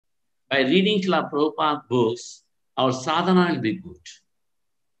By reading Srila Prabhupada books, our sadhana will be good.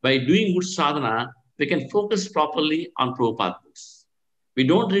 By doing good sadhana, we can focus properly on Prabhupada books. We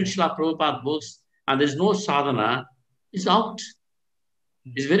don't read Srila Prabhupada books and there's no sadhana, it's out.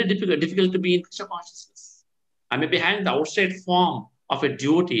 It's very difficult to be in Krishna consciousness. I may be having the outside form of a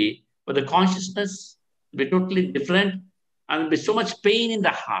devotee, but the consciousness will be totally different and there will be so much pain in the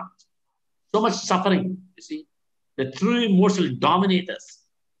heart, so much suffering. You see, the true emotion will dominate us.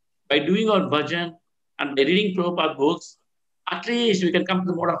 By doing our bhajan and by reading Prabhupada books, at least we can come to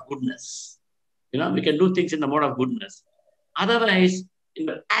the mode of goodness. We can do things in the mode of goodness. Otherwise, in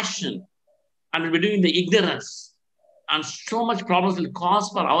the passion, and we'll be doing the ignorance, and so much problems will cause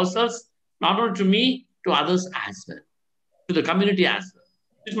for ourselves, not only to me, to others as well, to the community as well.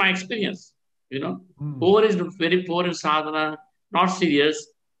 This is my experience. Poor is very poor in sadhana, not serious.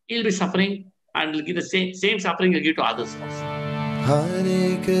 He'll be suffering, and will give the same suffering he'll give to others also.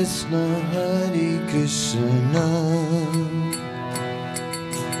 Hare Krishna, Krishna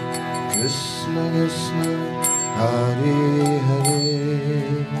Krishna, Hare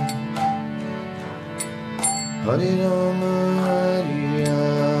Hare, Hare Rama, Hare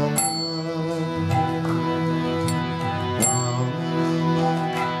Rama,